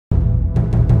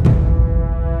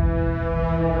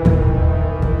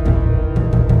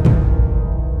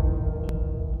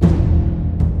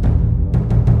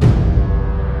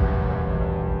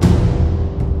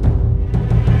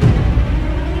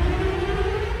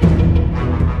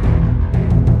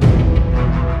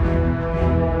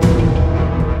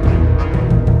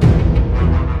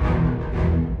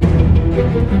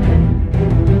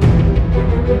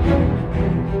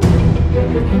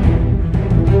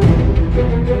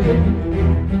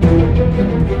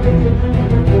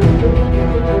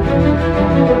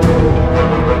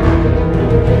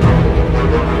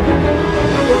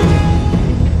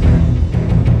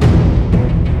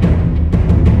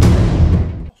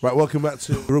welcome back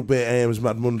to Rugby AM's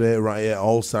Mad Monday right here at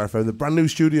All-Star FM, the brand new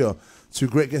studio. Two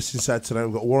great guests inside tonight.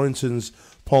 We've got Warrington's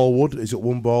Paul Wood, he's got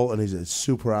one ball and he's a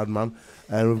super hard man.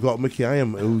 And we've got Micky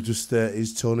Higham, who just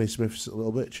is Tony Smith's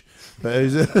little bitch. But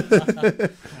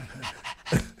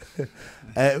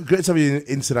great to have you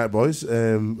in tonight, boys.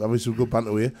 Having some good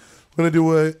banter with you. We're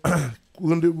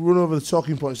going to run over the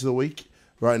talking points of the week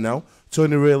right now.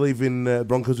 Tony Ray leaving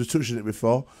Broncos. We've touched on it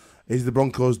before. Is the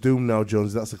Broncos doomed now,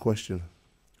 Jones? That's the question.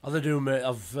 Are they doomed, mate?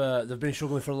 They've been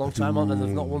struggling for a long time, haven't they?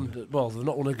 They've not won. Well, they've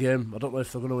not won a game. I don't know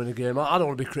if they're going to win a game. I don't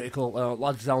want to be critical.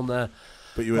 Lads down there.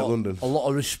 But you're at London. A lot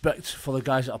of respect for the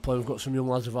guys that are playing. We've got some young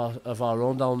lads of our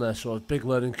own down there, so a big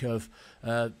learning curve.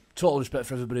 Total respect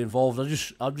for everybody involved.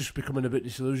 I'm just becoming a bit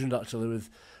disillusioned actually with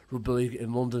Rugby League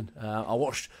in London. I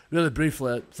watched, really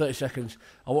briefly, 30 seconds,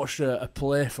 I watched a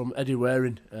play from Eddie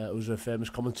Waring, who was a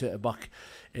famous commentator back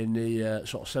in the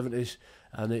sort of 70s,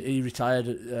 and he retired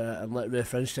and let Ray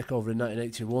French take over in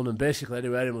 1981, and basically Eddie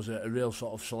Waring was a real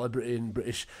sort of celebrity in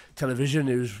British television.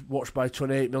 He was watched by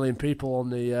 28 million people on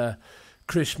the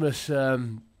Christmas,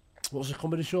 what was the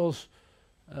comedy shows?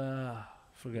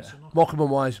 Forget. Morecambe and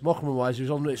Wise. He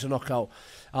was on It's a Knockout,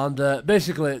 and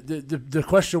basically the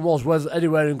question was whether Eddie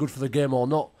Waring good for the game or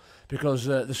not, because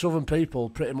the southern people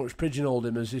pretty much pigeonholed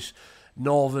him as this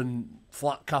northern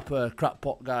flat capper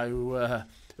crackpot guy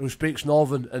who speaks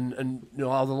northern, and you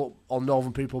know how they look on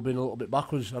northern people being a little bit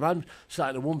backwards. And I'm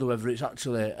starting to wonder whether it's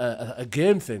actually a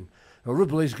game thing. You know,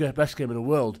 Rugby League's the best game in the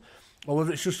world, or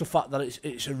whether it's just the fact that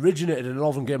it's originated in a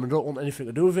northern game and don't want anything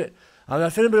to do with it. And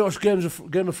if anybody watched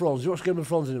Game of Thrones, you watch Game of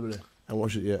Thrones, anybody? I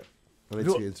watched it yet. I need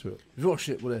to get into it. Have you watched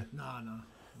it, buddy? No.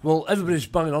 Well, everybody's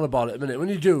banging on about it at the minute. When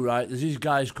you do, right, there's these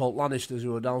guys called Lannisters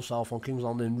who are down south on King's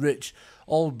Landing, rich,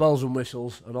 all bells and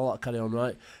whistles and all that carry on,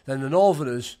 right? Then the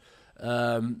Northerners,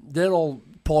 they're all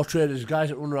portrayed as guys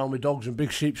that run around with dogs and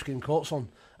big sheepskin coats on,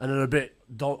 and are a bit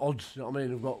odd, you know what I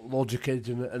mean? They've got loads of kids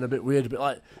and a bit weird, a bit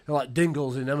like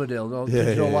Dingles in Emmerdale,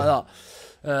 like that.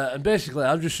 And basically,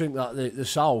 I just think that the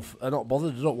South are not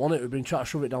bothered. They don't want it. We've been trying to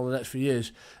shove it down the nets for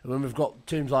years. And when we've got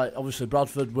teams like, obviously,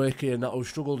 Bradford, Wakey and that who've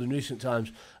struggled in recent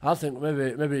times, I think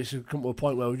maybe it's come to a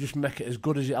point where we just make it as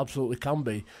good as it absolutely can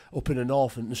be up in the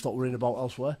north and stop worrying about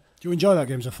elsewhere. Do you enjoy that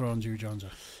Games of Thrones, you, Jonesy?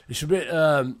 It's a bit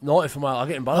naughty for my... I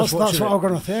get embarrassed That's what I'm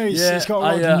going to say. It's got a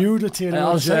lot of nudity and a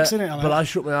lot of sex in it. But I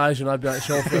shut my eyes and I'd be on the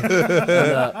sofa.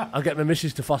 And I get my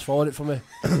missus to fast forward it for me.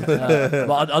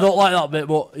 But I don't like that bit,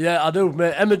 but yeah, I do,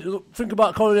 mate. Look, think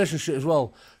about Coronation Street as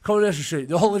well. Coronation Street,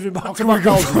 they're all living back-to-back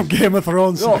houses. From Game of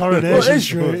Thrones to Coronation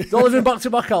Street. They're all living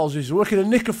back-to-back houses, working in a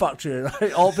knicker factory,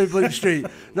 right? All people in the street.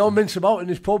 No one mints about in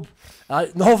this pub.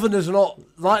 Right? Northerners are not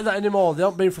like that anymore. They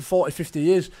haven't been for 40, 50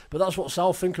 years, but that's what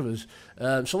South think of us.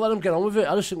 So let them get on with it.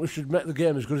 I just think we should make the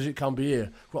game as good as it can be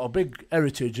here. We've got a big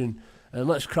heritage, and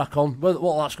let's crack on.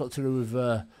 What that's got to do with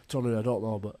Tony, I don't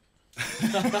know, but...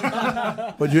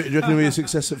 But do you reckon he'll be a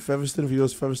success at Featherstone if he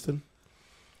goes to Featherstone?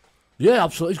 Yeah,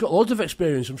 absolutely. He's got loads of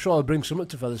experience. I'm sure he'll bring something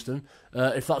to Featherstone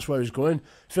if that's where he's going.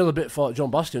 Feel a bit for John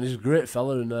Bastian. He's a great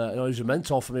fella, and he's a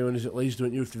mentor for me when he's at Leeds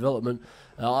doing youth development.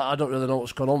 I don't really know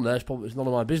what's going on there. It's none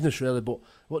of my business really. But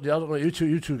I don't know. You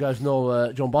two guys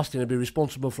know John Bastian will be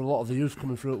responsible for a lot of the youth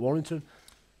coming through at Warrington.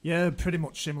 Yeah, pretty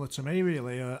much similar to me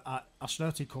really. I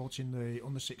started coaching the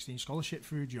under-16 scholarship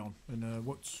through John, and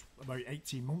worked about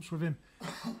 18 months with him,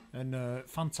 and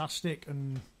fantastic.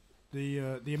 And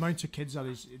the amount of kids that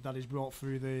he's brought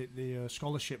through the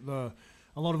scholarship there,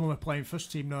 a lot of them are playing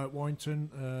first team now at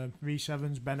Warrington. Rhys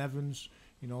Evans, Ben Evans,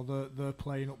 they're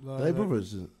playing up there. They're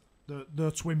brothers, isn't it?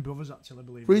 They're twin brothers actually, I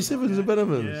believe. Rhys Evans and Ben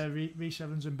Evans? Yeah, Rhys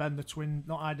Evans and Ben, the twin,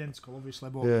 not identical obviously,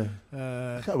 but... Yeah,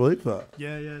 I can't believe that.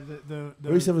 Yeah,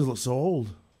 Rhys Evans looks so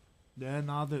old. Yeah,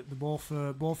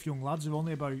 they're both young lads. They're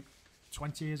only about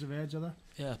 20 years of age, are they?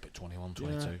 Yeah, about 21,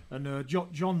 22. Yeah. And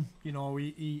John,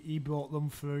 he brought them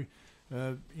through.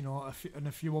 And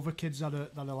a few other kids that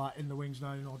are like in the wings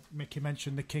now. Mickey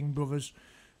mentioned the King brothers.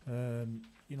 And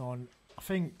I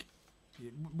think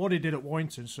what he did at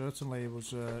Warrington certainly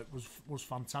was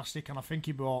fantastic. And I think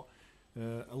he brought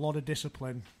a lot of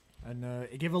discipline, and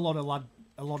he gave a lot of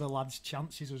lads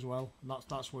chances as well. And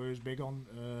that's where he was big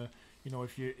on.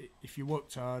 If you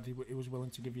worked hard, he was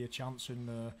willing to give you a chance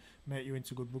and make you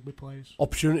into good rugby players.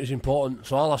 Opportunity is important,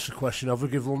 so I'll ask the question: have we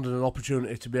give London an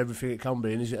opportunity to be everything it can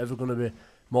be, and is it ever going to be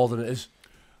more than it is?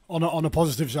 On a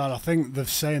positive side, I think they're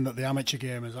saying that the amateur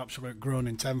game has absolutely grown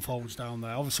in tenfolds down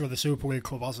there. Obviously, the Super League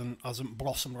club hasn't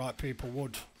blossomed like people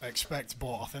would expect,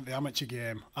 but I think the amateur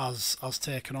game has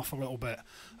taken off a little bit.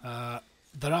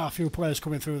 there are a few players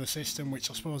coming through the system,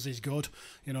 which I suppose is good.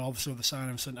 You know, obviously the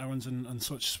signing of St Helens and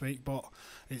such to speak, but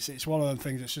it's one of them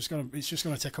things. It's just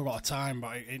gonna take a lot of time,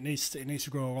 but it needs to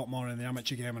grow a lot more in the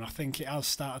amateur game, and I think it has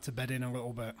started to bed in a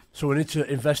little bit. So we need to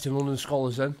invest in London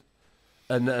Scholars then,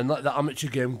 and let that amateur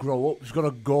game grow up. It's got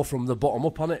to go from the bottom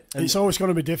up on it. And it's always going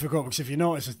to be difficult because if you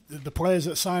notice, the players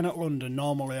that sign at London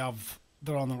normally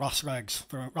they're on the last legs,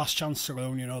 they're at last chance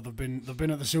saloon. You know, they've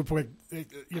been at the Super League.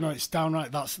 You know, it's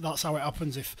downright. That's how it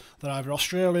happens. If they're either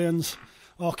Australians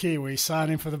or Kiwis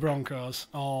signing for the Broncos,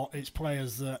 or it's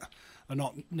players that are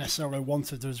not necessarily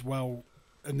wanted as well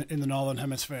in the Northern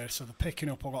Hemisphere. So they're picking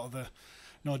up a lot of the,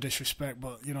 no disrespect,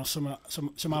 but you know, some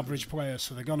average players.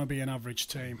 So they're going to be an average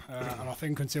team. And I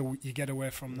think until you get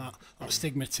away from that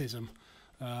stigmatism,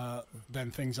 then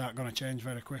things aren't going to change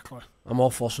very quickly. I'm all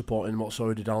for supporting what's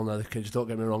already down there, the kids, don't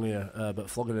get me wrong here, but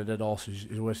flogging a dead horse is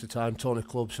a waste of time. Tony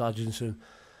Clubb, Sarginson,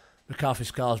 McCarthy,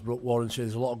 Scarsbrook, Warren,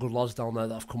 there's a lot of good lads down there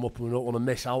that have come up, and we don't want to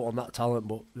miss out on that talent,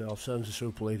 but you know, in terms of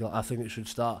Super League, I think it should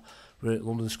start with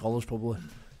London Scholars probably.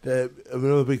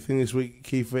 Another big thing this week,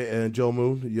 Keith, Joe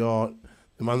Moon, you're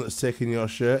the man that's taken your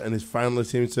shirt and is finally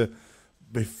seems to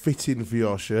be fitting for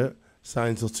your shirt,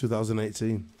 signed until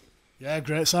 2018. Yeah,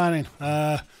 great signing.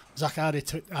 Zach Hardy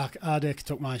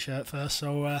took my shirt first,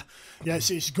 so yeah,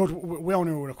 it's good. We all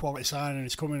knew it was a quality signing.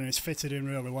 It's coming and it's fitted in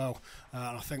really well,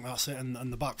 and I think that's it.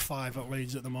 And the back five at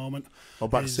Leeds at the moment, or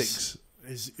back six,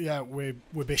 is we're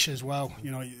Bish as well. You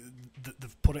know,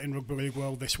 they've put it in Rugby League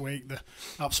World this week. They're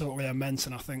absolutely immense,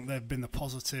 and I think they've been the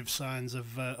positive signs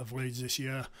of Leeds this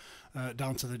year.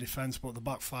 Down to the defence, but the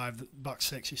back five, the back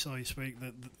six, you saw you speak,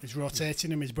 he's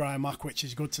rotating him, is Brian Mack, which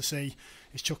is good to see.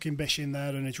 He's chucking Bish in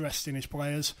there and he's resting his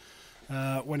players.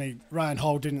 Ryan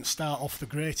Hall didn't start off the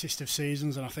greatest of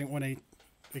seasons, and I think when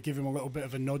they give him a little bit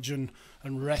of a nudge and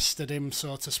rested him,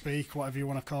 so to speak, whatever you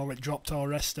want to call it, dropped or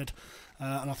rested,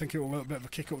 and I think it was a little bit of a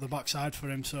kick up the backside for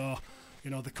him, so you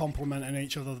know, they're complementing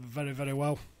each other very, very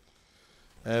well.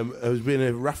 There's been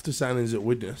a raft of signings at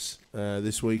Widnes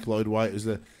this week. Lloyd White was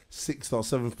the 6th or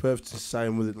 7th person to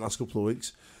sign within the last couple of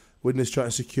weeks. Widnes trying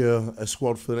to secure a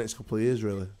squad for the next couple of years,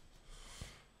 really.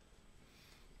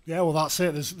 Yeah, well, that's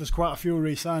it. There's quite a few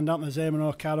re-signed, aren't there? Eamon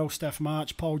O'Carroll, Steph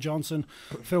March, Paul Johnson,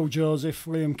 Phil Joseph,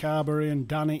 Liam Carberry and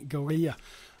Danny Galea.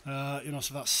 You know,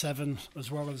 so that's 7,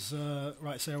 as well as,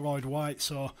 Lloyd White.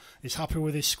 So he's happy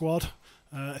with his squad.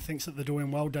 He thinks that they're doing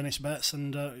well, Dennis Betts,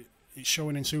 and it's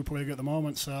showing in Super League at the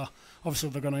moment. So obviously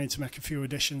they're going to need to make a few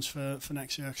additions for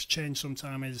next year, because change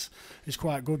sometime is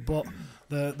quite good, but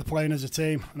they're playing as a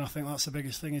team, and I think that's the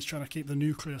biggest thing, is trying to keep the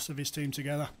nucleus of his team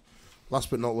together. Last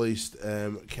but not least,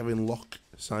 Kevin Locke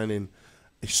signing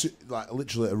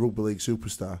literally a Rugby League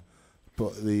superstar,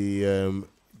 but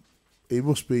he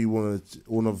must be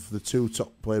one of the 2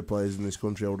 top paid players in this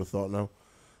country, I would have thought now,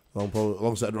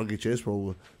 alongside Rocky Chase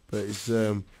probably. But it's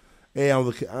A,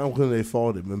 how can they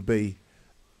afford him, and B,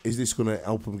 is this going to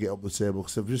help him get up the table?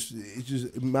 Because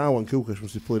Marwan Kukoc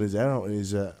must be pulling his hair out in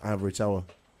his ivory tower.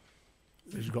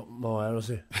 He's got more hair, has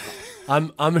he?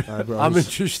 I'm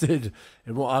interested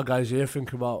in what our guys here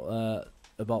think about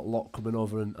Locke coming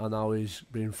over and how he's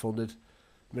being funded.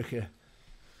 Mickey?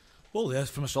 Well, yeah,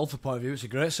 from a Salford point of view, it's a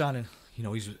great signing. You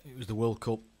know, it was the World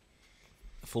Cup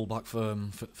fullback for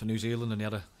New Zealand, and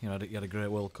he had a great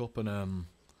World Cup, and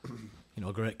you know,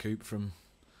 a great coup from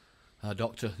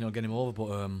Doctor, you know, getting him over. But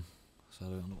so I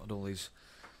don't know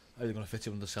how they're going to fit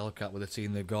him under the cellar cap with the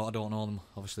team they've got. I don't know them.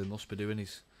 Obviously, they must be doing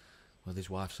his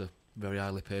wife's a very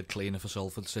highly paid cleaner for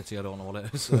Salford City. I don't know what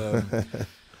it is.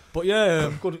 But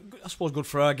yeah, good. I suppose good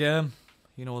for our game.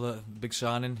 You know, the big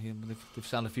signing. They've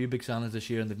signed a few big signings this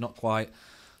year, and they've not quite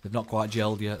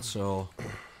gelled yet. So,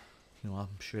 you know, I'm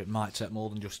sure it might take more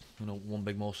than just, you know, one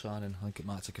big more signing. I think it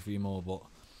might take a few more, but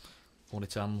only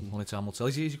time will tell.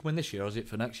 Is he coming this year, or is it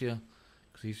for next year?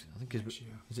 Because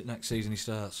is it next season he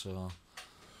starts? So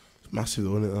it's massive,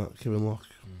 though, isn't it? That Kevin Locke.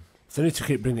 They need to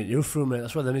keep bringing you through, mate.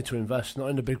 That's where they need to invest, not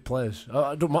in the big players.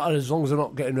 It don't matter as long as they're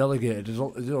not getting relegated. As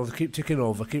long, you know, they keep ticking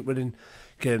over, keep winning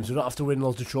games. They don't have to win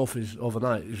loads of trophies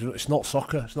overnight. It's not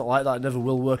soccer. It's not like that. It never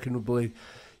will work in rugby league.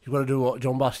 You've got to do what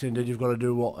John Bastian did. You've got to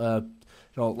do what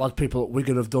lad people at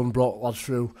Wigan have done, brought lads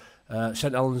through.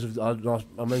 St Helens,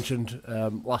 I mentioned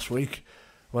last week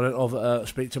when I went over to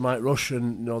speak to Mike Rush,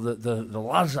 and you know the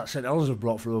lads that St Helens have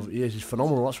brought through over the years is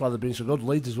phenomenal. That's why they've been so good.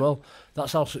 Leeds as well.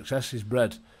 That's how success is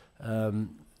bred.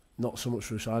 Not so much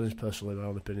through signings, personally, in my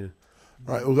own opinion.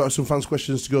 Right, we've got some fans'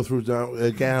 questions to go through now.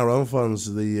 Guy Aaron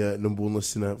fans, the number 1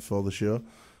 listener for the show.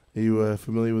 Are you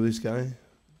familiar with this guy?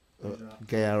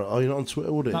 Guy Aaron. Oh, you're not on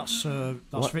Twitter, would it?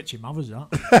 That's Richie Mathers,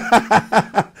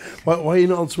 that. Why are you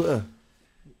not on Twitter?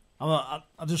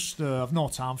 I just have no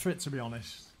time for it, to be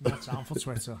honest. No time for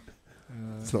Twitter.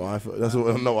 That's not what I thought. That's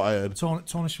not what I heard.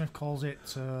 Tony Smith calls it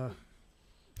TWAT.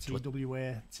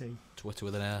 Twitter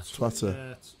with an air.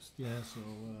 Twitter.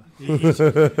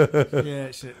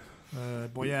 It's it.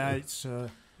 But yeah, it's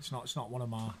not one of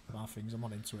my things. I'm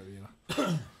not into it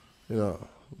really. You know.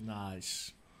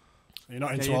 Nice. You're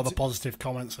not into all the positive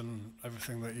comments and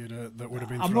everything that that would have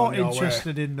been. I'm thrown not your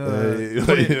interested way. in.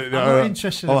 I'm not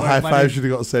interested. All in high fives should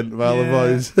have got sent by the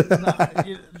boys.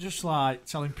 Just like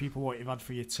telling people what you've had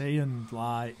for your tea and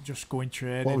like just going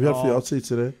training. What have you had for your tea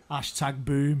today?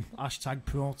 #boom,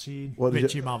 #protein, What did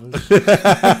Richie Mathers.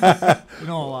 You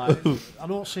know, like I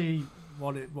don't see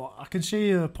what I can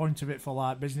see a point of it for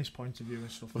like business point of view and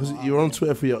stuff. Like You were on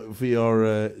Twitter for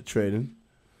your training.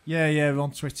 Yeah, we're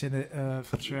on Twitter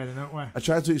for training, aren't we? I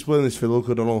tried to explain this for Luke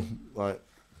O'Donnell. Like,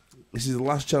 this is the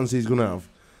last chance he's going to have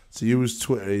to use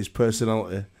Twitter, his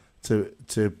personality, to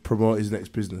promote his next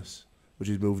business, which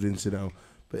he's moved into now.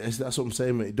 But that's what I'm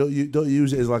saying, mate. Don't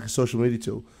use it as like a social media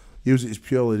tool. Use it as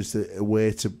purely just a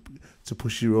way to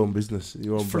push your own business,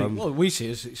 your own brand. Well, we see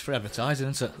it's for advertising,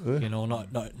 isn't it? Yeah. You know, not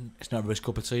it's not everybody's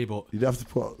cup of tea, but you'd have to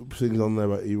put things on there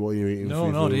about what you're eating.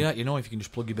 No, yeah, you know, if you can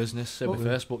just plug your business, say with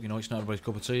Facebook, you know, it's not everybody's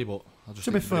cup of tea, but I just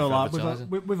to be fair, like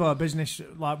with our business,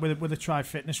 like with the Try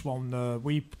Fitness one,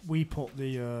 we put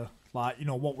the like, you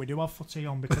know, what we do have for tea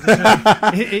on, because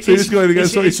it's going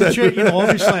against what you said. You know,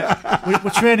 obviously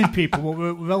we're training people,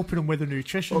 but we're helping them with the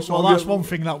nutrition. So that's one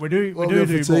thing that we do. What have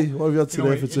you had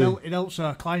today for tea? It helps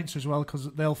our clients as well,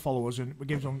 because they'll follow us and we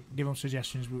give them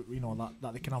suggestions, you know,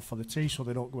 that they can have for the tea, so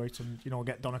they don't go out and, you know,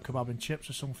 get doner kebab and chips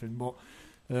or something. But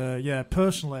yeah,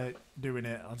 personally doing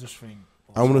it, I just think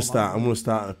I'm gonna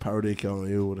start a parody account on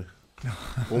you, Woody.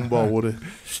 One ball, Woody.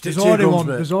 There's already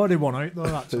one out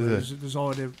there. Actually, there's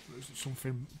already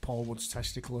something Paul Wood's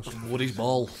testicle or something. Woody's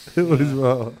ball. Woody's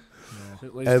ball.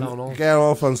 Gary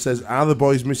Orphan says, "Are the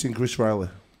boys missing Chris Riley?"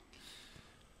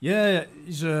 Yeah,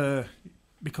 he's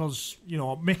because, you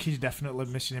know, Mickey's definitely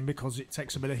missing him, because it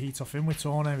takes a bit of heat off him with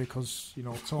Tony, because, you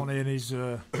know, Tony and he's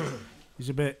got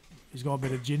a bit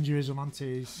of gingerism, hasn't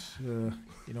he? You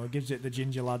know, he gives it the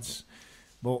ginger lads,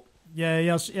 but. Yeah, he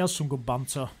has some good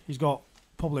banter. He's got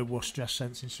probably worst dress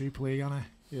sense in Super League, hasn't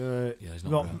he? He's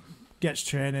not bad. Gets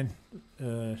training,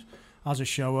 has a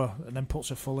shower, and then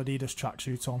puts a full Adidas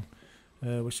tracksuit on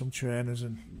with some trainers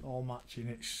and all matching.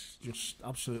 It's just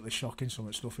absolutely shocking, some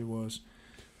of the stuff he wears.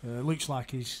 Looks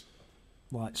like he's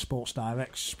like Sports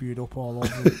Direct spewed up all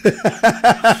over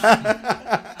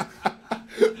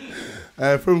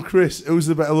him. From Chris, who's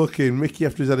the better looking? Mickey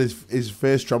after he's had his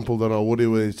face trampled on, or Woody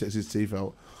when he takes his teeth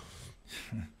out?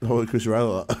 Oh, Chris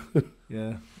Riley.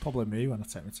 Yeah, probably me when I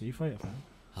take my teeth out. I think.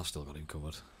 I've still got him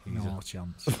covered. No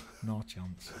chance. No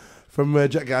chance. From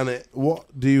Jack Garnett, what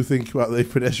do you think about the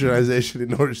pedestrianisation in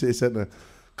Norwich City Centre?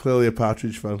 Clearly a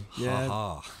Partridge fan. Yeah.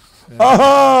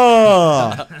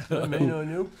 Ha-ha! Me, no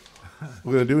you.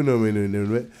 We're going to do no me, no you,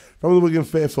 mate. From the Wigan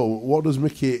faithful, what does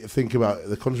Mickey think about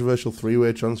the controversial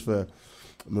three-way transfer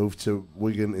move to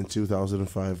Wigan in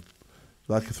 2005?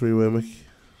 Like a three-way, Mickey?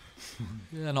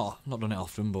 Yeah, not done it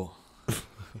often, but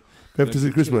birthdays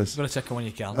and Christmas. Got to take them when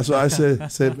you can. That's what I say.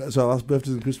 So last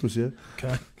birthdays and Christmas, yeah.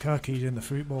 Kirky's in the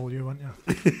fruit bowl, you, aren't you?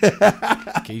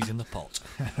 Keys in the pot.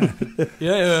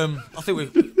 Yeah, I think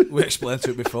we explained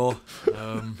to it before.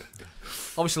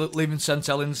 Obviously, leaving St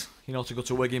Helens, you know, to go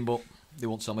to Wigan, but they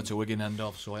won't sell me to Wigan end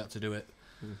off, so I had to do it.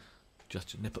 Just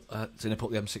to nip up the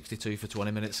M62 for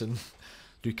 20 minutes and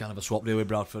do kind of a swap deal with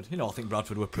Bradford. You know, I think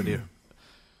Bradford were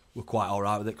quite all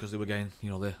right with it, because they were getting, you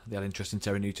know, they had interest in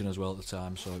Terry Newton as well at the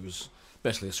time, so it was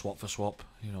basically a swap for swap,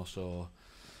 you know. So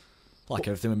like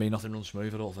everything with me, nothing runs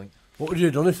smooth, I don't think. What would you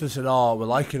have done if they said, "Oh, we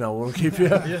like you now, we'll keep you"?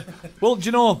 Yeah. Well, do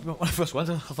you know, when I first went,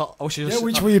 I thought, I wish you just...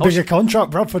 which were your bigger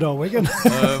contract, Bradford or Wigan?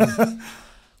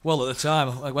 Well, at the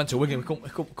time, I went to Wigan, we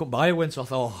couldn't buy a win, so I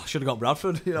thought, I should have got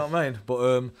Bradford, you know what I mean?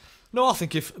 But no, I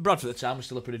think if Bradford at the time was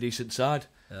still a pretty decent side.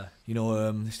 Yeah. You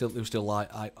know, they were still like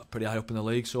pretty high up in the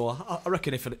league, so I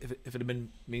reckon if it had been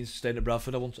means staying at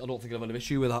Bradford, I don't think I'd have an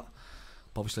issue with that.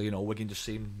 But obviously, you know, Wigan just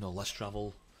seemed, you know, less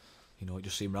travel. You know, it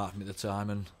just seemed right for me at the time,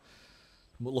 and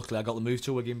luckily I got the move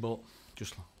to Wigan, but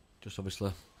just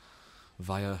obviously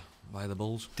via the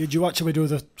Bulls. Did you actually do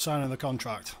the signing of the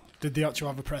contract? Did they actually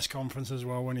have a press conference as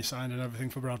well when he signed and everything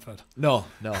for Bradford? No.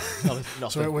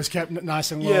 So it was kept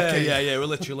nice and low key? Yeah. We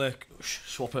literally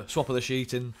swap of the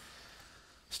sheet in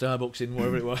Starbucks in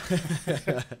wherever it was.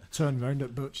 Turned round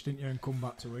at Butch, didn't you, and come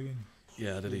back to Wigan?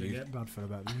 Yeah, did he? Get Bradford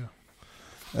about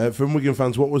you. From Wigan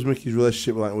fans, what was Mickey's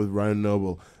relationship like with Ryan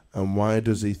Noble, and why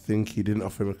does he think he didn't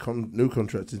offer him a new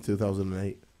contract in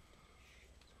 2008?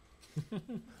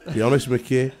 Be honest,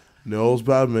 Mickey. Noel's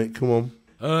bad, mate. Come on.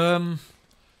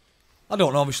 I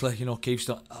don't know. Obviously, Keith's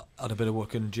had a bit of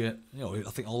work, and I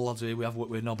think all the lads here we have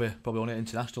worked with Nobby probably on an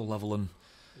international level, and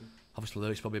obviously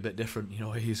there it's probably a bit different.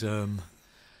 He's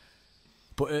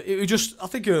but it just I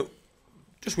think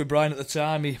just with Brian at the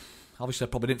time, he obviously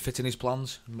probably didn't fit in his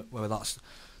plans. Whether that's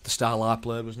the style I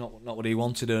played was not what he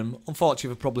wanted, and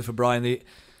unfortunately probably for Brian, he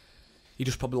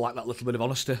just probably liked that little bit of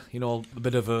honesty. A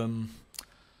bit of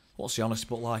what's the honesty,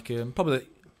 but like probably.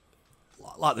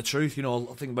 Like the truth, I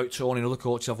think about Tony and other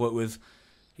coaches I've worked with,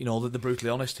 they're brutally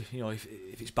honest.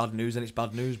 If it's bad news, then it's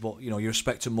bad news. But you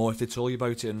respect them more if they told you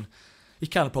about it. And he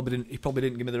probably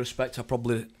didn't give me the respect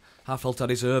I felt I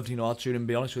deserved. I'd tune him and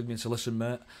be honest with me and say, listen,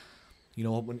 mate,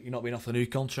 when you're not being off the new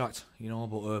contract,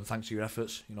 but thanks for your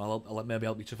efforts, I'll maybe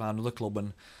help you to find another club.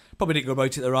 And probably didn't go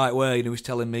about it the right way. He was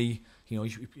telling me, you'll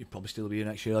probably still be here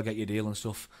next year. I'll get you a deal and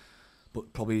stuff.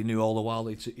 But probably knew all the while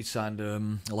he'd signed a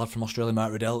lad from Australia,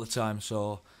 Mark Riddell, at the time.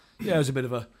 So yeah, it was a bit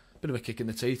of a kick in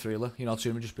the teeth, really. I'd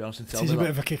sooner just be honest and tell him. It's a bit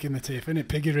of a kick in the teeth, isn't it?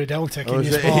 Piggy Riddell taking your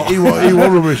spot. He was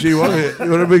rubbish. He was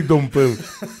a big dump.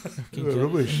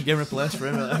 Rubbish. Give him a place for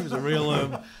him. It was a real,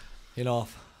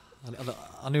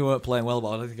 I knew we weren't playing well,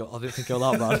 but I didn't think it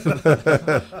was that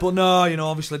bad. But no,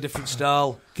 obviously a different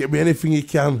style. Get me anything you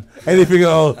can, anything at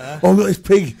all. I've got this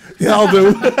pig. Yeah, I'll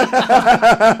do.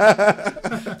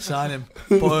 Sign him.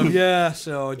 But yeah,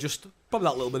 so just probably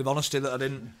that little bit of honesty that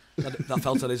I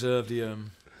felt I deserved.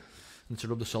 And to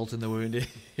rub the salt in the wound,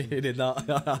 he did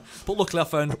that. But luckily, I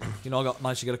found, I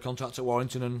managed to get a contract at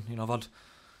Warrington, and I've had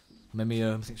maybe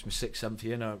I think it's my 6th, 7th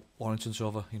year now at Warrington,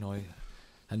 so I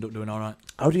end up doing all right.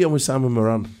 How do you get with Simon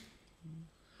Moran?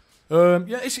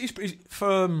 Yeah, it's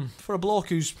for a bloke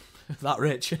who's that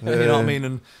rich, you know what I mean,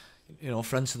 and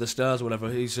friends to the stars or whatever.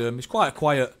 He's quite a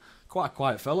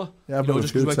quiet fella. Yeah, I've been a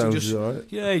few times. Right.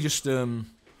 Yeah, he's just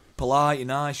polite and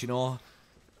nice,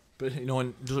 but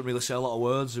and doesn't really say a lot of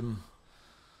words, and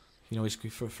he's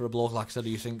for a bloke like I said,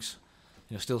 who thinks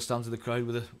still stands in the crowd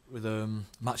with a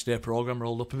match day programme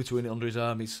rolled up between it under his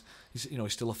arm. He's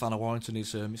still a fan of Warrington.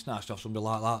 It's nice to have somebody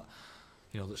like that.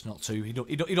 That's not too. He don't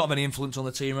have any influence on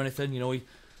the team or anything. He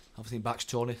obviously backs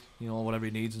Tony. Whatever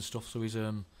he needs and stuff. So he's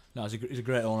he's a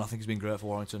great owner. I think he's been great for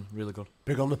Warrington. Really good.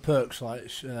 Big on the perks like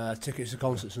tickets to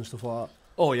concerts and stuff like that.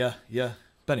 Oh yeah.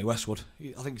 Benny Westwood.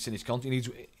 I think it's in his contract. He needs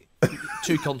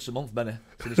 2 concerts a month. Benny,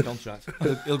 it's in his contract.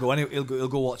 He'll go he'll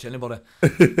go watch anybody.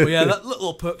 But yeah, that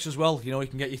little perks as well. You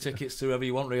can get your tickets to whoever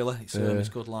you want. Really, it's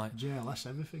good. Like JLS,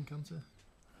 everything, can't it?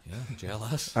 Yeah,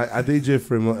 JLS. I DJed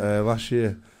for him last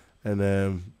year, and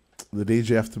the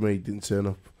DJ after me didn't turn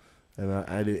up, and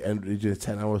I did a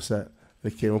 10-hour set.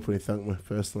 And he came up and he thanked me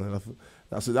personally. And I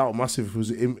thought that was massive. It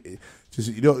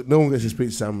was no one gets to speak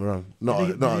to Sam Moran.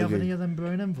 Did he have any of them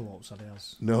brown envelopes that he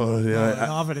has? No, I don't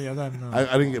have any of them. No.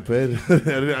 I didn't get paid. I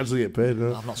didn't actually get paid.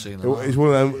 No. I've not seen that. It's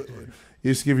one of them. He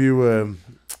used to give you.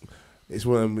 It's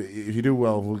one of them. If you do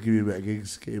well, we'll give you a bit of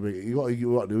gigs. You got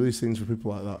to do these things for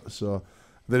people like that. So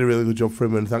I did a really good job for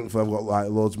him, and thankfully I've got like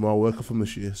loads more work off him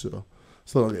this year. So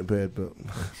still not getting paid, but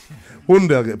one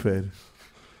day I'll get paid.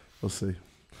 We'll see.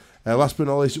 Last but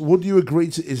not least, would you agree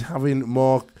to is having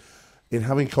more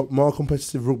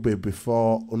competitive rugby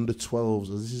before under 12s?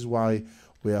 This is why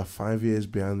we are 5 years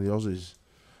behind the Aussies.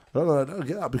 I don't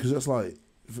get that, because that's like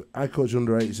I coach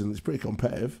under 8s and it's pretty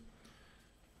competitive.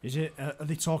 Is it? Are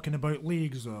they talking about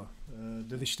leagues though?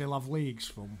 Do they still have leagues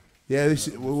from? Yeah,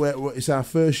 it's our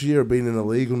first year of being in a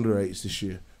league under 8s this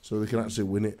year, so they can actually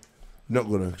win it. Not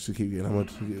gonna, because they keep getting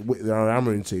hammered. There are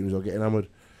hammering teams or getting hammered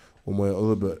one way or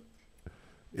other, but.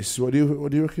 What do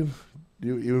you reckon?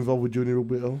 You involved with junior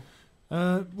rugby at all?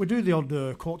 We do the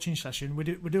odd coaching session. We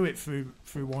do it through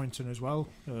Warrington as well.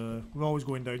 We're always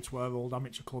going down to our old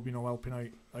amateur club, helping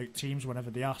out teams whenever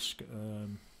they ask.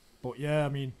 But yeah, I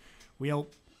mean, we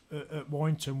help at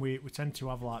Warrington. We tend to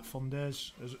have like fun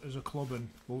days as a club, and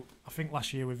I think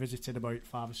last year we visited about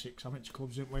 5 or 6 amateur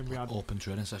clubs, didn't we? We had open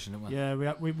training session, didn't we?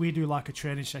 Yeah, we do like a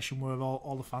training session where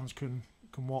all the fans can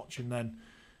watch, and then.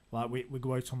 Like we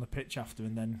go out on the pitch after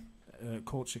and then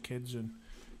coach the kids and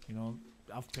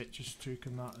have pictures took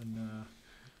and that, and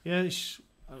it's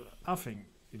I think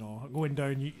going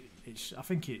down I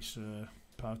think it's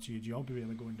part of your job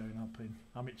really, going down helping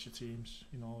amateur teams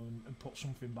and put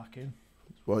something back in.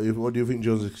 What do you think,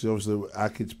 Jones? Because obviously our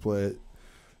kids play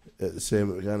at the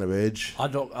same kind of age. I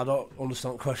don't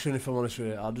understand the question, if I'm honest with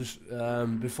you. I just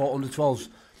before under 12s.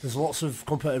 There's lots of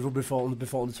competitive rugby before under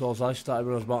 12s. I started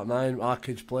when I was about 9. Our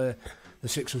kids play. The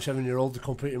 6 and 7 year olds, they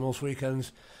compete most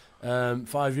weekends.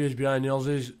 5 years behind the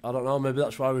Aussies. I don't know. Maybe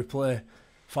that's why we play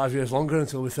 5 years longer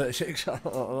until we're 36. I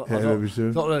don't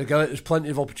really get it. There's plenty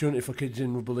of opportunity for kids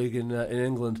in rugby league in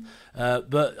England,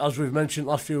 but as we've mentioned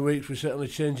last few weeks, we're certainly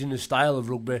changing the style of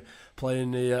rugby,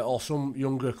 playing or some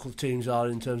younger teams are,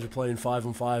 in terms of playing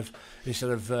 5-on-5 instead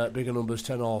of bigger numbers,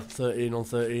 10 or 13 on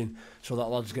 13, so that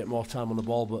lads get more time on the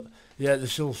ball. But yeah,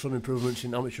 there's still some improvements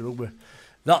in amateur rugby.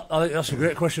 I think that's a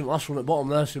great question. Last one at the bottom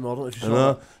there, Simo. I don't know if you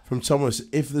saw that. From Thomas,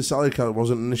 if the salary cap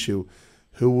wasn't an issue,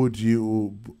 who would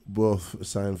you both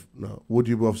sign? Would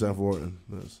you both sign for Warrington?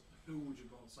 Who would you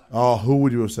both sign? Oh, who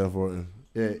would you both sign for Warrington?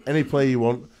 Yeah, any player you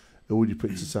want, who would you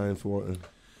pick to sign for Warrington?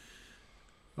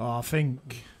 Oh, I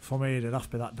think for me it'd have to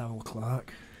be that Darryl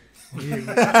Clark.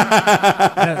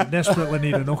 Desperately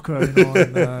need a hooker, you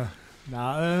know.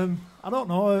 And, I don't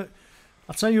know.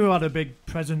 I'll tell you who had a big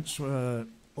presence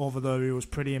over there who was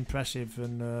pretty impressive,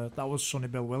 and that was Sonny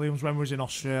Bill Williams when we was in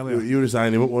Australia. You would have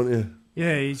signed him up, wouldn't you?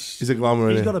 Yeah, he's a glamour.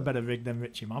 He's got a better rig than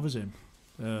Richie Mathers in.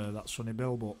 That's Sonny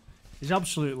Bill, but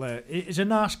he's a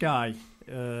nice guy.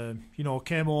 You know,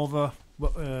 came over,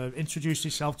 introduced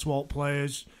himself to all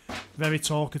players, very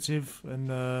talkative,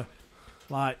 and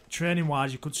like training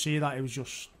wise, you could see that he was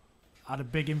just had a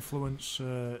big influence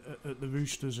at the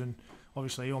Roosters, and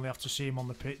obviously you only have to see him on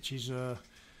the pitch. He's you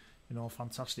know, a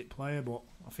fantastic player, but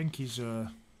I think he's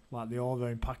like the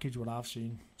all-round package what I've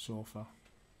seen so far.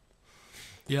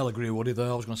 Yeah, I'll agree with Woody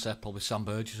there. I was going to say probably Sam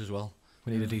Burgess as well.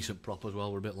 We need a decent prop as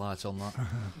well. We're a bit light on that.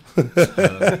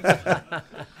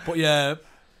 But yeah,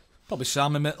 probably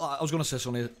Sam. I was going to say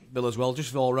Sonny Bill as well.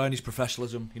 Just all around his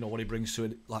professionalism, you know, what he brings to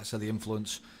it. Like I said, the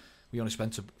influence. We only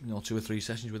spent 2 or 3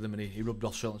 sessions with him, and he rubbed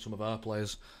off certainly some of our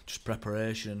players. Just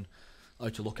preparation, how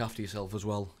to look after yourself as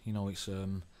well. You know, it's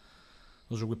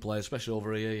those rugby players, especially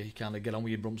over here, you kind of get on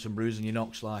with your bumps and bruises and your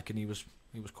knocks, like, and he was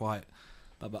quite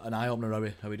an eye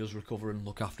opener how he does recover and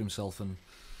look after himself, and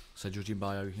so judging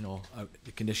by how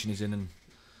the condition he's in, and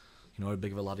you know how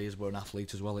big of a lad he is, but an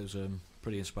athlete as well, it was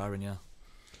pretty inspiring. Yeah.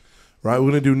 Right, we're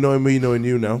going to do Knowing Me, Knowing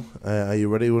You now. Are you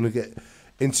ready? We're going to get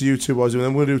into you two boys, and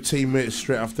then we're going to do teammates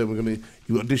straight after. You've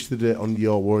got a dish today on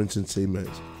your Warrington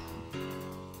teammates.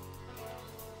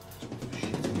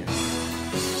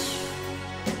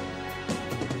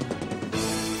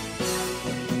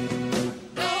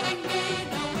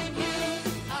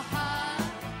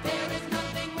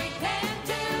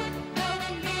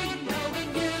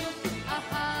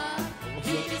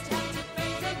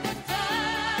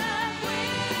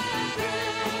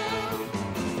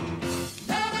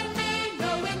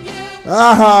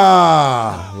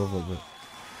 Aha! Love it.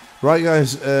 Right,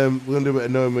 guys, we're going to do a bit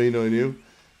of Knowing Me, Knowing You.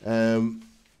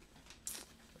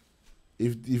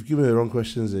 You've given me the wrong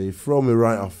questions here. You've thrown me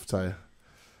right off, Tyre.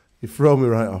 You've thrown me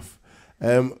right off.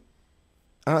 Out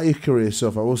of your career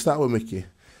so far, we'll start with Micky.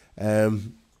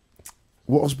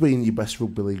 What has been your best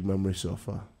rugby league memory so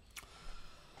far?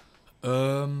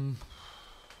 I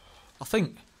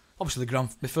think, obviously,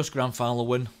 my first grand final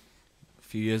win a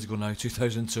few years ago now,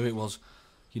 2002 it was.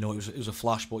 You know, it was a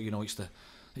flash, but you know, it's the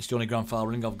only grand final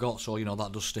ring I've got, so you know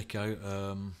that does stick out.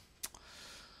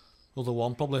 Other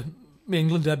one, probably my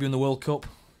England debut in the World Cup.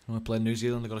 When I played New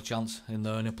Zealand, I got a chance in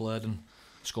there and I played and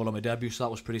scored on my debut, so that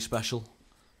was pretty special.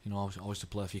 You know, I was to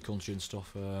play for your country and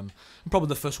stuff. And probably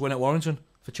the first win at Warrington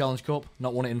for Challenge Cup.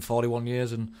 Not won it in 41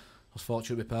 years, and I was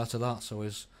fortunate to be part of that. So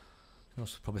there's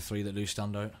probably 3 that do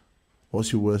stand out.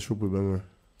 What's your worst rugby memory?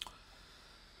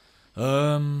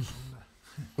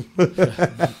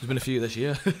 There's been a few this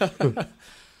year.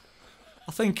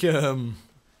 I think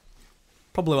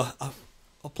probably I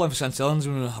was playing for St Helens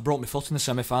when I broke my foot in the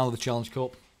semi-final of the Challenge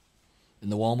Cup in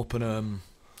the warm-up, and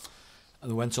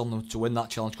we went on to win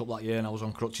that Challenge Cup that year, and I was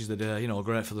on crutches the day. You know,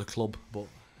 great for the club, but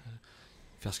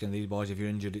if you're asking these boys if you're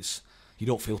injured, you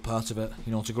don't feel part of it.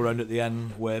 You know, to go around at the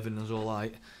end waving and all,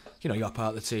 like, you know, you're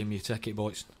part of the team, you take it, but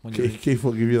it's when Keith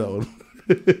will give you that one.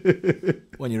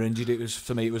 When you're injured, it was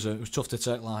tough to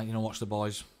take. Like, you know, watch the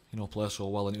boys, you know, play so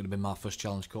well, and it would have been my first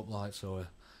Challenge Cup. Like, so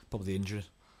probably the injury.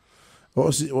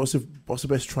 What's the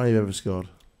best try you've ever scored?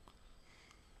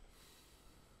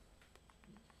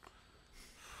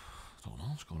 I don't know.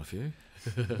 I've scored a few.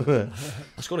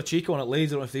 I scored a cheeky one at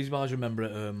Leeds. I don't know if these guys remember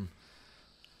it. The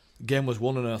game was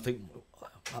won, and I think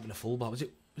having a fullback, was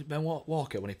it Ben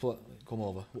Walker when he come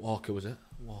over? Walker, was it?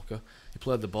 Walker. He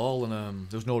played the ball, and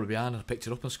there was nobody behind, and I picked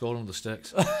it up and scored under the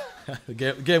sticks.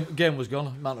 The game was gone.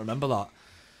 I might not remember that.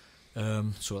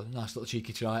 So a nice little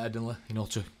cheeky try, Edinley, you know,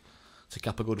 to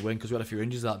cap a good win, because we had a few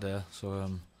injuries that day. So,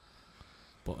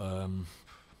 but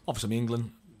obviously, my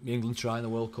England try in the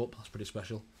World Cup, that's pretty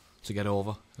special to get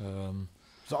over.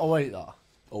 Is that away, that?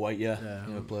 Oh wait, yeah.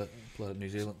 Yeah. Played at New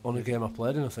Zealand. Only game I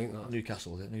played in, I think. That.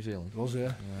 Newcastle, was it? New Zealand. It was,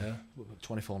 yeah.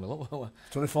 24-0 up, weren't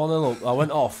 24-0 up. I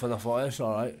went off and I thought, it's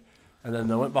alright. And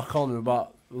then I went back on and we were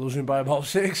losing by about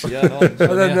 6. we? Yeah, no, And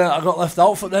then I got left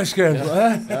out for the next game.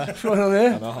 Yeah. What's going on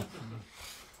here? I know.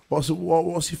 What's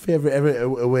your favourite ever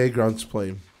away ground to play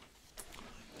in?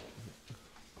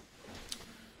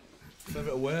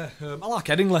 Favourite away? I like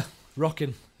Headingley,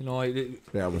 rocking. The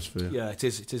atmosphere. Yeah, it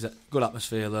is a good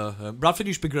atmosphere there. Bradford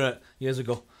used to be great years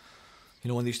ago.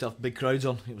 When they used to have big crowds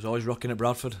on, it was always rocking at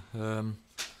Bradford.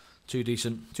 Two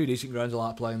decent grounds I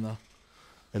like playing there.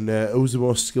 And who's the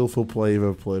most skillful player you've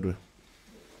ever played with?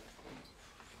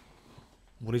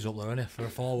 Woody's up there, isn't he, for a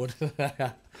forward?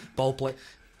 Ball play.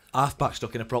 Half-back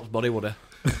stuck in a prop's body, Woody.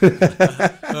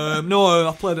 No,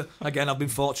 I played, again, I've been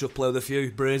fortunate to play with a few.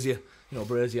 Brazier,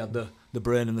 Brazier had the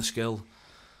brain and the skill.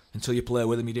 Until you play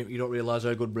with him, you don't realise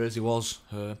how good Brazier was.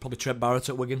 Probably Trent Barrett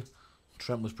at Wigan.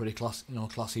 Trent was pretty classy.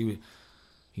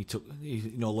 He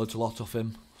learnt a lot off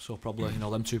him. So probably,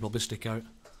 them two probably stick out.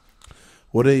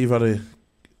 Woody, you've had a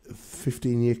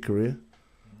 15-year career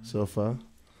so far.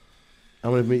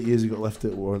 How many years have you got left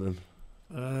at Warrington?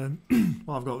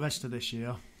 Well, I've got rest of this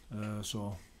year,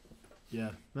 so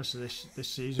yeah, rest of this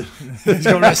season. He's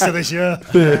got rest of this year.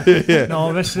 Yeah.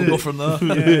 No, rest We'll go from there.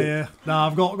 Yeah. No,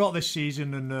 I've got this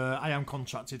season, and I am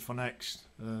contracted for next,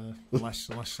 unless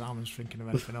Simon's thinking of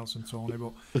anything else than Tony.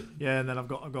 But yeah, and then I've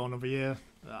got another year.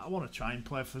 I want to try and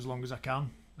play for as long as I can.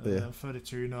 I'm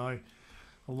 32 now. I'd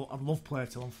love to play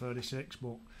till I'm 36,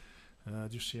 but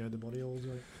just see how the body holds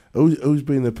out. Who's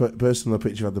been the person on the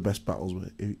pitch you had the best battles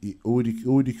with? Who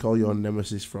would you call your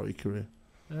nemesis throughout your career?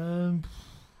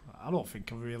 I don't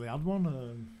think I've really had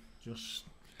one. Just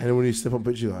anyone you step on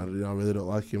pitch, you're like, I really don't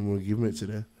like him. We'll give him it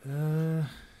today.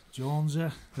 Jones.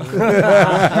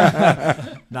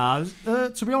 Nah.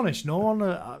 To be honest, no one.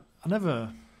 I never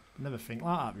think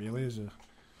like that really as a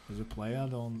player. I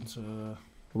don't.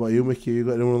 What about you, Mickey? You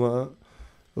got anyone like that?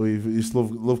 Or you just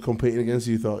love competing against?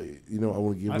 You thought, I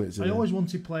want to give him it today. I always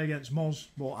wanted to play against Moz,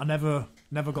 but I never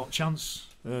got a chance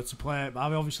to play.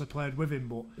 I obviously played with him,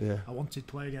 but I wanted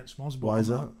to play against Moz. But why is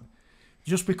that?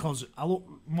 Just because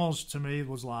Moz to me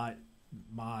was like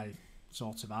my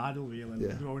sort of idol, really.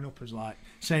 Yeah. Growing up as like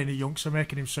saying a youngster,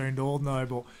 making him sound old now,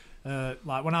 but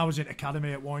like when I was in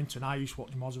academy at Warrington, I used to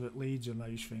watch Moz at Leeds, and I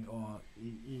used to think,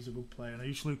 he's a good player, and I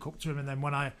used to look up to him. And then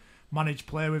when I managed to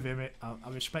play with him, I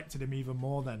respected him even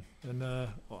more then. And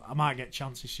I might get a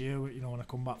chance this year, when I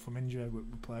come back from injury, we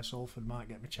play Salford, might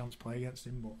get me a chance to play against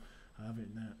him, but I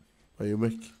haven't yet. Are you,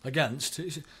 Mick? Against?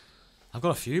 I've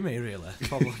got a few, me, really.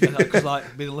 Probably. Because,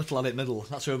 like, being a little lad at middle,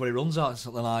 that's where everybody runs at.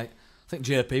 Something like, I think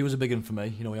JP was a big one for me.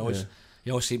 He always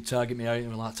seemed to target me out, and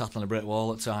we like tackling a brick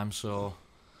wall at times. So,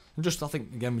 I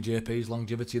think, again, with JP's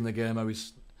longevity in the game, how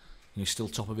he's still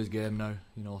top of his game now,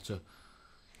 to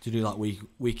do that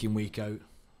week in, week out.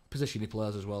 Position he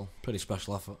plays as well. Pretty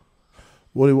special effort.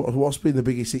 What's been the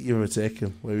biggest hit you've ever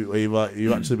taken? Where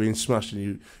you've actually been smashed and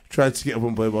you tried to get up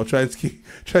and play ball, tried to keep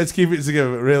it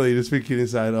together, but really you're just thinking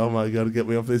inside, oh my God, get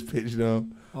me off this pitch now.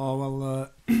 Oh,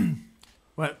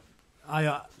 well,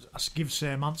 I give the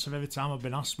same answer every time I've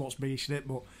been asked what's biggest hit,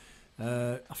 but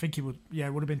I think it would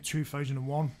have been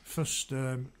 2001. First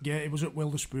game, it was at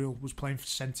Wilderspool, was playing for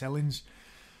St Helens,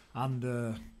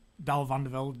 and Dal van der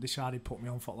Velde decided to put me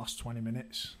on for the last 20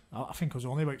 minutes. I think I was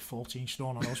only about 14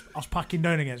 stone, and I was packing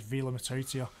down against Vila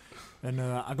Matutia, and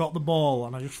I got the ball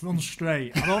and I just run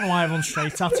straight. I don't know why I run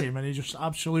straight at him, and he just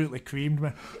absolutely creamed me.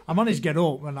 I managed to get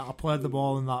up and I played the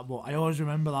ball and that, but I always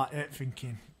remember that hit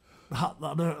thinking, that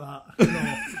hurt that.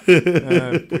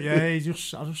 But yeah, I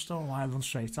just don't know why I run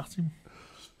straight at him.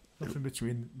 Nothing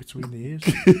between the ears.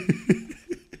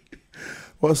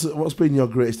 What's been your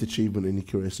greatest achievement in your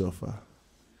career so far?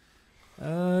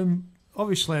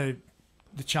 Obviously,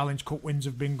 the Challenge Cup wins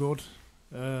have been good.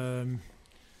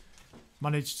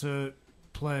 Managed to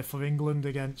play for England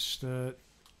against the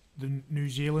New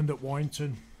Zealand at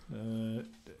Warrington in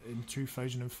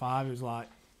 2005. It was like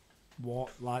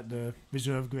the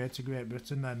reserve grade to Great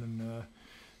Britain then, and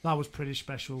that was pretty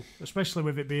special, especially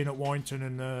with it being at Warrington.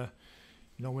 And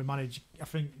we managed. I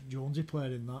think Jonesy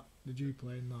played in that. Did you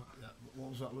play in that? Yeah. What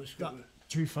was that? Which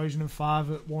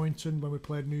 2005 at Warrington when we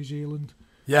played New Zealand.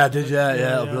 Yeah, I did.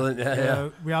 Yeah, brilliant. Yeah.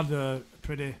 We had a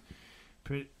pretty.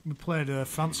 We played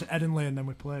France at Headingley, and then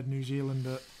we played New Zealand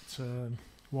at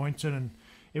Warrington, and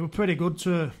it was pretty good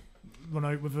to run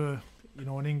out with an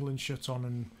England shirt on,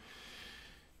 and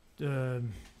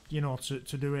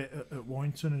to do it at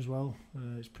Warrington as well.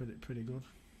 It's pretty good.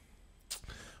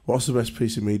 What's the best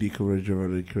piece of media coverage you've ever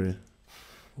had in your career?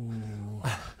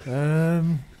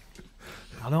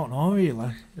 I don't know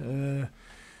really.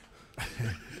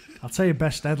 I'll tell you,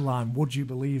 best headline, would you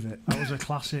believe it? That was a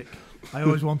classic. I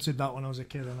always wanted that when I was a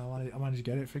kid, and I managed to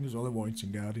get it. Fingers all the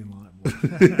Warrington Guardian, like.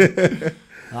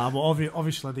 But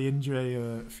obviously, the injury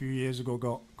a few years ago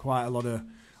got quite a lot of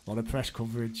press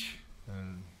coverage.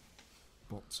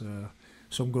 But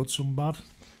some good, some bad.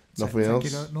 Nothing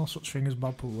else? No such thing as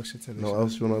bad publicity. No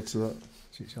else you want to add to that?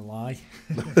 It's a lie.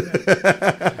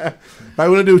 Right, we're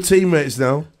going to do teammates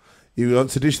now. You want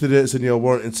to dish the dates on your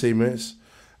Warrington teammates.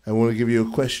 I want to give you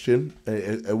a question,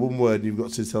 a one word, and you've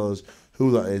got to tell us who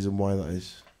that is and why that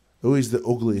is. Who is the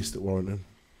ugliest at Warrington?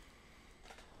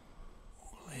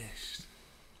 Ugliest?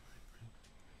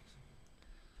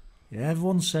 Yeah,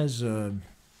 everyone says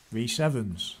Rhys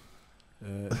Evans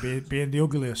being the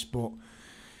ugliest, but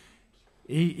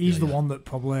he's the one that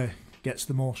probably gets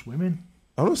the most women.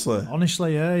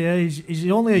 Honestly, yeah. He's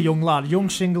only a young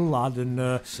single lad,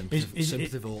 and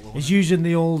he's using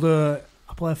the old. I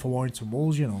play for Warrington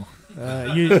Wolves, you know.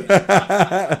 The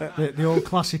old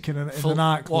classic in the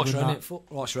nightclub.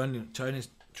 Walks around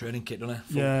training kit, doesn't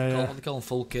he? They call him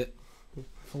full kit.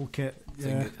 Full kit,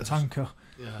 yeah, tanker.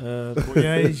 Yeah. But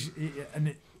yeah, and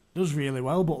it does really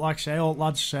well. But like I say, all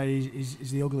lads say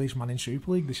he's the ugliest man in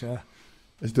Super League this year.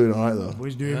 He's doing alright though. But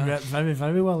he's doing very,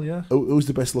 very well, yeah. Who's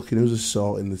the best looking? Who's a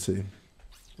sort in the team?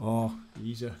 Oh,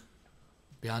 easy.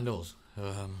 Behind us?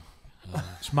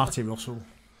 It's Matty Russell.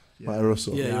 Matty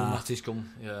Russell? Yeah, Matty's come.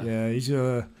 Yeah, he's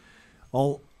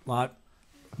all like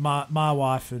my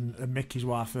wife and Micky's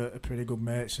wife are pretty good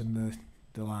mates, and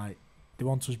they're like, they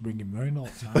want us bringing round all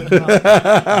the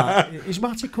time. Is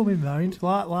Matty coming round?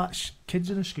 Like kids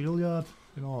in a schoolyard,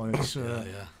 you know. It's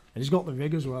and he's got the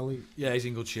rig as well. He's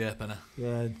in good shape, isn't he?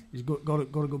 Yeah, he's got a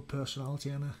good personality,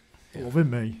 isn't he? Loving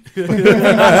me.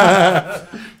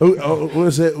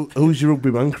 Who's your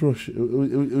rugby man crush?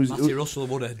 Matty Russell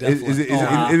would have definitely. Is it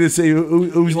in the team?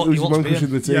 Who's your man crush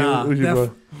in the team? Yeah, who's your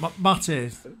boy? Matty.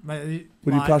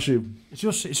 Would you pass him?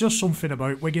 It's just something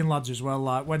about Wigan lads as well.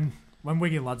 Like when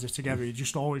Wigan lads are together, you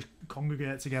just always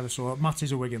congregate together. So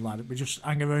Matty's a Wigan lad. We just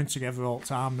hang around together all the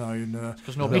time now. And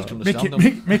because nobody can understand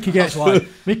them. Mickey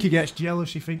gets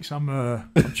jealous. He thinks I'm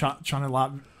trying to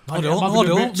like. I don't.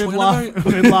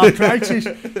 Midlife crisis.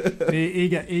 He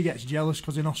gets jealous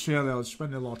because in Australia I was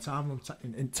spending a lot of time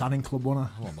in tanning club, wasn't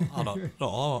I? I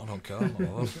don't care.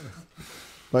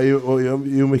 But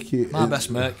you Mickey. My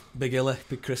best mate, Big Illy,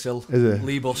 Big Chris Hill. Is it?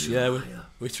 Lee Bus, yeah.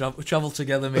 We travel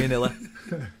together, me and Illy.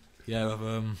 Yeah,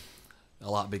 I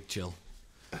like Big Chill.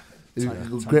 He's a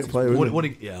great player.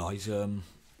 He's been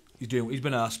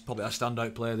probably our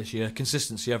standout player this year.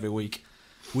 Consistency every week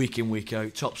in, week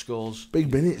out, top scores.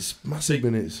 Big minutes, massive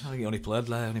minutes. I think he only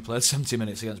played 70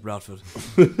 minutes against Bradford.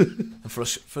 And for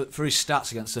his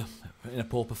stats in a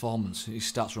poor performance, his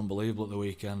stats are unbelievable at the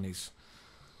weekend. He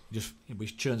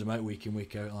churns them out week in,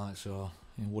 week out, like so.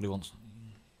 Woody wants to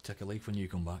take a leaf when you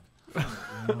come back.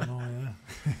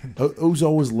 Who's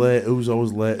always late? Who's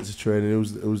always late to training?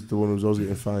 Who's the one who's always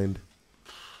getting fined?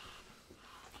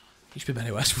 Used to be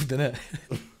Benny Westwood, didn't it?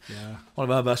 Yeah. One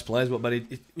of our best players, but Benny,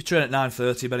 we train at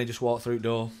 9:30. Benny just walked through the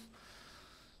door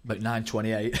about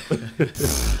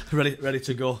 9:28, ready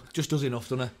to go. Just does enough,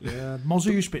 doesn't he? Yeah.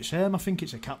 Mozzie used to be the same. I think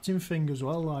it's a captain thing as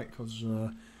well, like because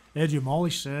Adrian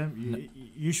Morley's same. You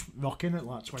used to rock in at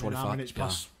like 29 minutes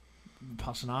past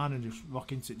 9 and just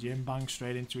rock into the gym, bang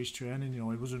straight into his training. You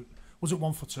know, he wasn't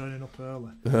one for turning up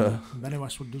early. And Benny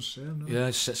Westwood does the same. Yeah,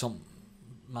 he sits on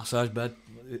massage bed,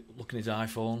 looking at his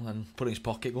iPhone and put it in his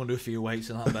pocket, go and do a few weights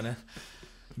and that. Benny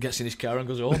gets in his car and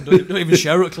goes home. Don't even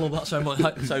shower at club. That's how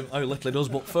little he does.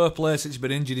 But fair play, since he's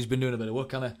been injured, he's been doing a bit of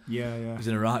work, hasn't he? Yeah. He's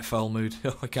in a right foul mood.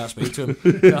 I can't speak to him.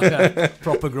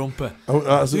 Proper grumpy.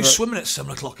 Who's swimming at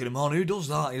 7 o'clock in the morning? Who does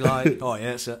that? He's like, oh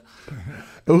yeah, it's it.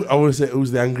 I want to say,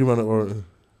 who's the angry man at Warrington?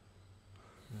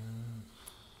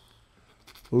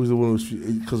 Who's the one who's...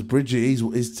 Because Bridgie, he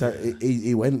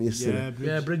went yesterday.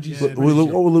 Yeah, Bridgie. What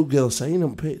were Luke Gale saying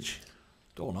on pitch?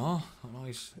 Don't know.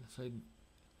 It's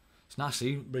nice to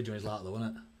see Bridgie when he's like that, though, isn't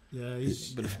it? Yeah,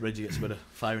 But if Bridgie gets a bit of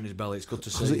fire in his belly, it's good to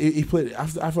see. He played... I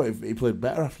thought he played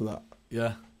better after that.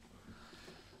 Yeah.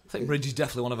 I think Bridgie's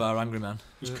definitely one of our angry men.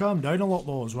 He's calmed down a lot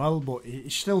though as well, but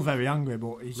he's still very angry.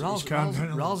 But he's calmed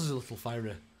down. Ralls is a little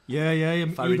fiery. Yeah. He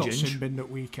got ginger. sin-binned at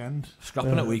weekend.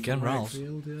 Scrapping at weekend, Ralls.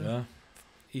 Yeah.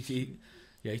 He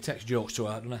takes jokes to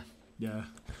heart, doesn't he? Yeah.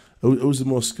 Who's the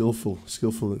most skillful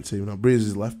in the team now? Breeze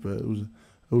is left, but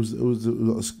who's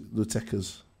the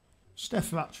techers?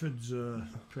 Steph Ratford's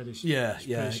pretty. Yeah.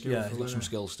 He's skillful, got some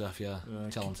skill stuff. Yeah,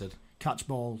 talented. Catch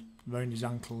ball round his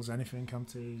ankles, anything, can't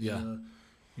he?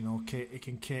 He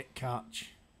can kick,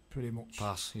 catch, pretty much.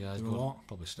 Pass. Yeah, he's good.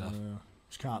 Probably Steph.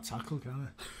 Just can't tackle, can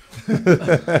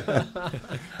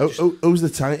Who's the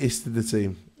tightest in the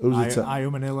team? Who's I? the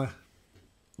Higham and Hiller.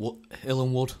 Hill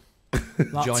and Wood.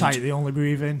 That Joint. tight, they only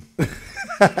breathe in.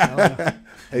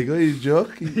 Hey, got his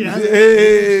joke. Yeah.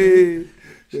 Hey,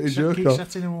 get his joke Keep off.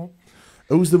 setting him up.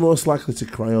 Who's the most likely to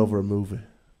cry over a movie?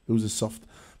 Who's a soft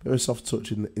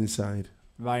touch inside?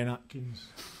 Ryan Atkins.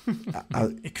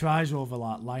 I- He cries over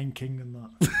like Lion King and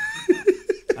that.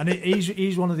 And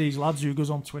he's one of these lads who goes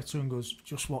on Twitter and goes,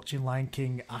 just watching Lion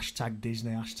King,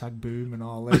 #Disney, #boom and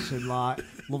all this, and like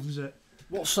loves it.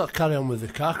 What's that carry on with the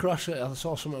car crash? I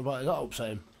saw something about it. That upset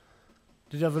him.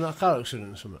 Did he have a car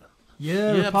accident or something?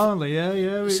 Yeah, Yeah, apparently, yeah.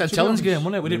 St To be Helens honest, game,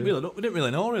 wasn't it? We Yeah. didn't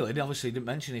really know. Really, he obviously didn't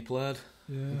mention he played.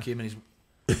 Yeah. He came in his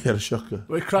He had a shocker.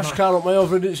 Well, he crashed car up my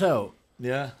over and it's out.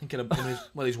 yeah. I think he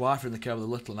had his wife were in the car with a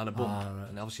little and had a bump, Ah, right.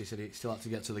 and obviously he said he still had to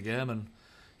get to the game, and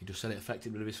he just said it affected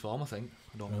a bit of his form. I think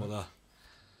I don't know whether.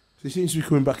 He seems to be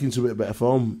coming back into a bit better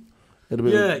form. Had a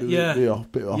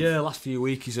bit bit off. Yeah, last few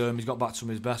weeks he's got back to some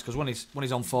of his best, because when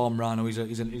he's on form right now, he's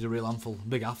a real handful,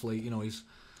 big athlete. You know,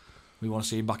 we want to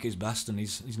see him back at his best, and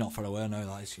he's not far away now.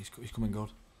 Like he's coming good.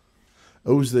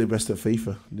 Who's the best at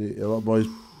FIFA? A lot of boys.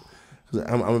 'Cause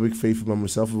I'm a big FIFA man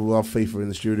myself. We'll have FIFA in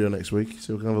the studio next week,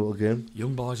 so we can have a little game.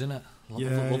 Young boys, innit? Love Yeah,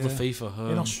 the yeah.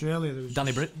 FIFA. In Australia, there was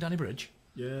Danny Bridge.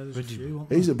 Yeah, there's Bridgie. a few.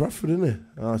 Wasn't He's at Bradford, isn't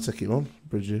he? I'll take him on,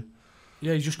 Bridgie.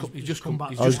 Yeah, he's just come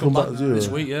back. Oh, he's come back to you, this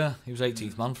yeah. week. Yeah, he was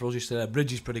 18th man for us yesterday.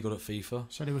 Bridge is pretty good at FIFA.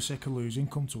 Said he was sick of losing,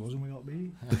 come to us and we got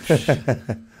beat.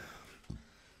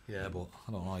 Yeah, but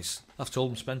I don't know. I've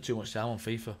told him spend too much time on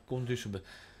FIFA. Go and do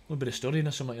a bit of studying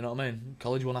or something. You know what I mean?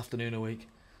 College one afternoon a week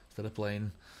instead of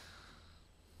playing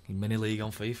in mini league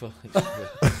on FIFA.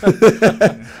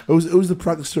 Who's the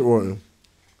practice at Warrington?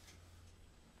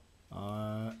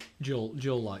 Joel's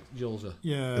a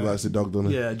Yeah. He likes the dog, doesn't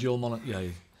he? yeah. Joel Mon. Yeah,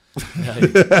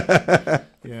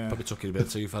 Yeah. probably took it a bit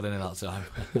too far in that time.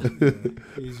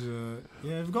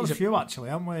 We've got a few actually,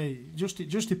 haven't we? It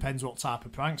just depends what type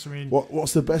of pranks. I mean,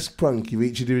 What's the best prank you've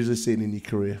each individually seen in your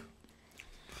career?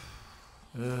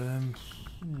 a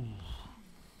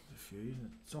few. Isn't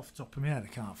it? It's off the top of my head, I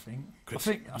can't think. I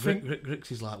think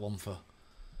Grix is like one for,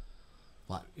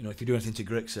 like, you know, if you do anything to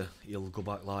Grixer, he'll go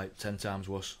back like 10 times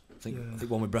worse. I think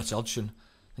one with Brett Hodgson.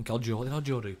 I think Hodjo, what did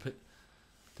Hodjo do?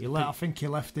 I think he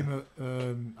left him.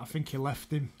 I think he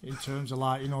left him in terms of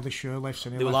like, you know, the show lifts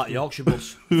and he They were left like him. Yorkshire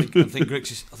bus. I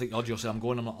think Hodjo said,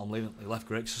 I'm leaving. He left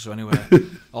Grixer, so anyway,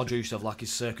 Hodjo used to have like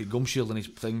his circuit gum shield in his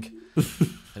thing, and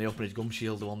he opened his gum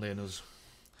shield one day and there was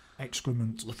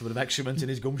Excrement. a little bit of excrement in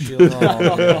his gum shield.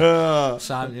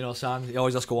 Simon, he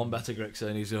always has to go one better, Grixer,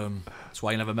 and that's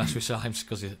why you never mess with Simons,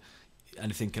 because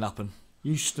anything can happen.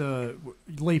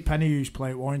 Lee Penny used to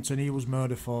play at Warrington. He was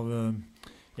murdered for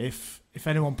if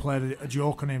anyone played a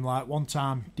joke on him. Like one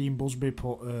time, Dean Busby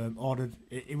ordered.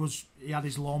 He had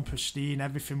his lawn pristine.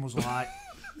 Everything was like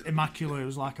immaculate. It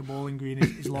was like a bowling green.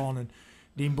 His lawn, and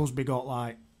Dean Busby got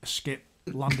like a skip,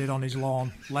 landed on his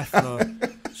lawn, left there.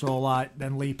 So like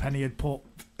then Lee Penny had put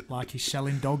like he's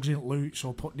selling dogs in loot,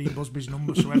 so put Dean Busby's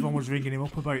number, so everyone was ringing him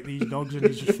up about these dogs, and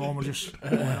his phone was just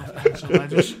so they're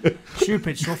just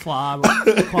stupid stuff like that,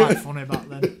 but quite funny back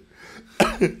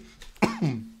then.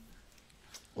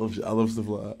 I love stuff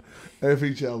like that.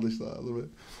 Everything childish like that, I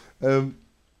love it.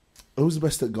 Who's the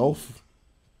best at golf?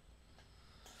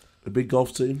 A big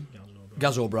golf team?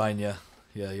 Gaz O'Brien, yeah,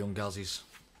 young Gaz is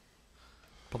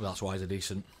probably, that's why he's a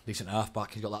decent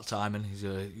halfback. He's got that timing. He's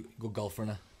a good golfer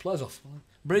and plays off.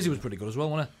 Brazy was pretty good as well,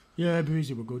 wasn't he? Yeah,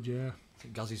 Breezy were good, yeah. I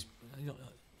think Gaz is, I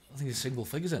think he's single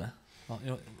figures, isn't he?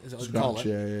 You know, is it what they call Scratch, it?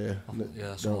 yeah.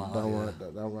 Yeah, something like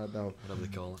that. Down, right down. Whatever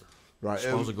they call it. Right.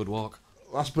 Spoils a good walk.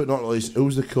 Last but not least,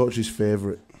 who's the coach's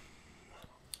favourite?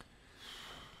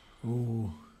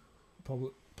 Ooh,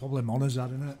 probably Monners,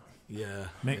 isn't it? Yeah.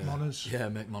 Mick Monners. Yeah,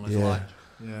 Mick Monners. Yeah.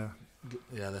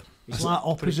 Yeah. It's like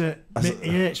opposite. He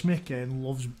hates Mickey and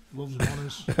loves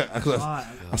Monners.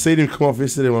 I seen him come off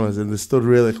yesterday when I was in. They stood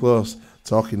really close,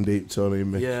 talking deep, Tony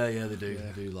and me. Yeah, they do. Yeah.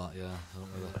 They do that. Yeah, I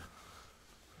don't know.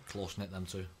 Close knit them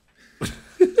two.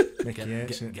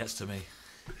 Gets to me.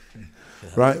 Yeah.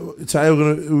 Right, Ty,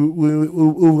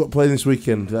 we've got playing this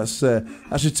weekend. That's your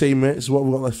teammates. What have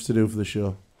we got left to do for the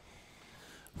show?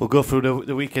 We'll go through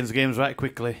the weekend's games right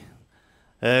quickly.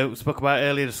 We spoke about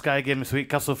earlier the Sky game this week,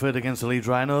 Castleford against the Leeds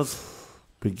Rhinos.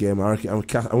 Big game. I want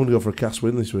to go for a Cass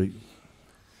win this week.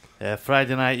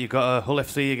 Friday night you've got Hull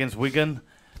FC against Wigan.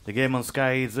 The game on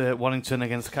Sky is Warrington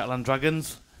against Catalan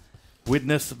Dragons.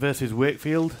 Widnes versus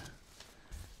Wakefield.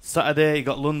 Saturday you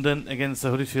got London against the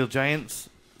Huddersfield Giants.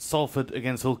 Salford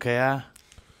against Hull KR.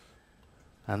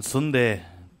 And Sunday,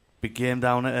 big game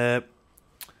down at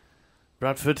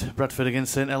Bradford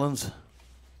against St Helens.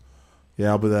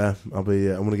 Yeah, I'll be there. I'm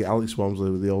going to get Alex Walmsley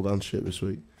with the old hand shit this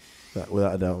week.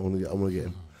 Without a doubt, I'm going to get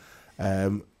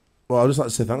him. Well, I'd just like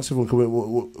to say thanks everyone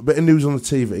coming. A bit of news on the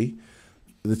TV.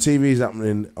 The TV is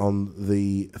happening on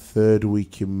the 3rd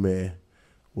week in May.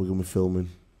 We're going to be filming.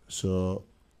 So,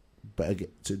 better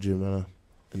get to the gym, Anna.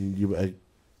 And you better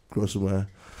grow some hair.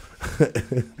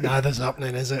 Neither's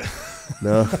happening, is it?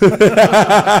 No.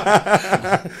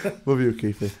 Love you,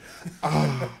 Keithy.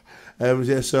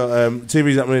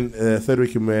 TV's happening 3rd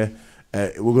week in May.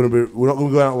 We're not going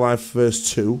to go out live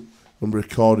first 2. We're going to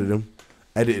be recording them,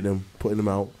 editing them, putting them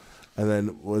out. And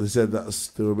then, they said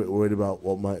they were a bit worried about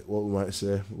what we might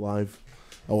say live,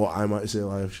 or what I might say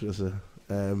live, should I say.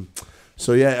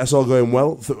 So yeah, that's all going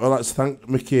well. I'd like to thank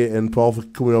Micky and Paul for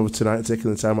coming over tonight and taking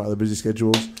the time out of their busy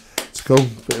schedules to come.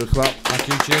 Bit of a clap. Thank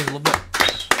you, cheers, love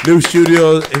it. New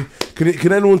studio.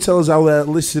 Can anyone tell us how their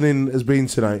listening has been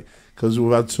tonight? Because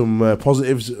we've had some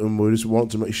positives and we just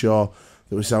want to make sure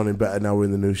that we're sounding better now we're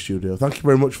in the new studio. Thank you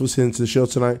very much for listening to the show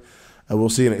tonight. And we'll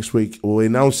see you next week. We'll be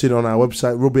announcing on our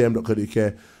website,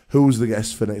 rugbym.co.uk, who's the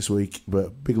guest for next week.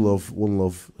 But big love, one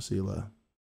love. See you later.